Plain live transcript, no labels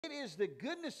It is the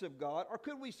goodness of God, or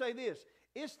could we say this?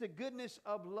 It's the goodness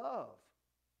of love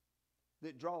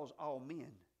that draws all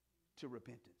men to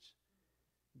repentance.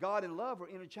 God and love are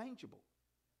interchangeable.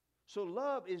 So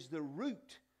love is the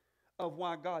root of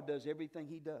why God does everything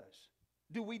He does.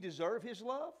 Do we deserve His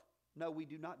love? No, we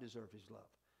do not deserve His love.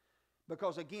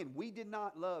 Because again, we did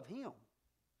not love Him.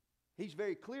 He's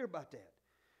very clear about that.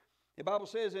 The Bible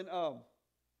says in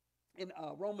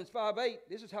Romans 5:8,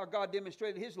 this is how God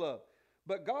demonstrated His love.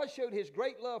 But God showed His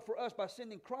great love for us by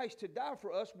sending Christ to die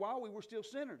for us while we were still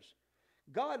sinners.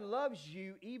 God loves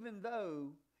you even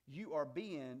though you are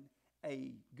being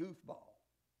a goofball.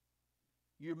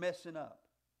 You're messing up.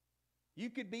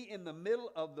 You could be in the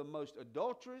middle of the most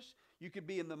adulterous, you could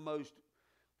be in the most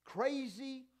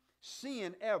crazy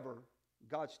sin ever.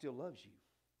 God still loves you.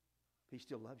 He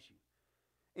still loves you.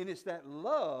 And it's that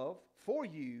love for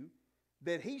you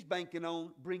that He's banking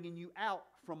on bringing you out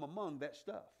from among that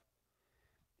stuff.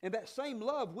 And that same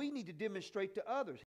love we need to demonstrate to others.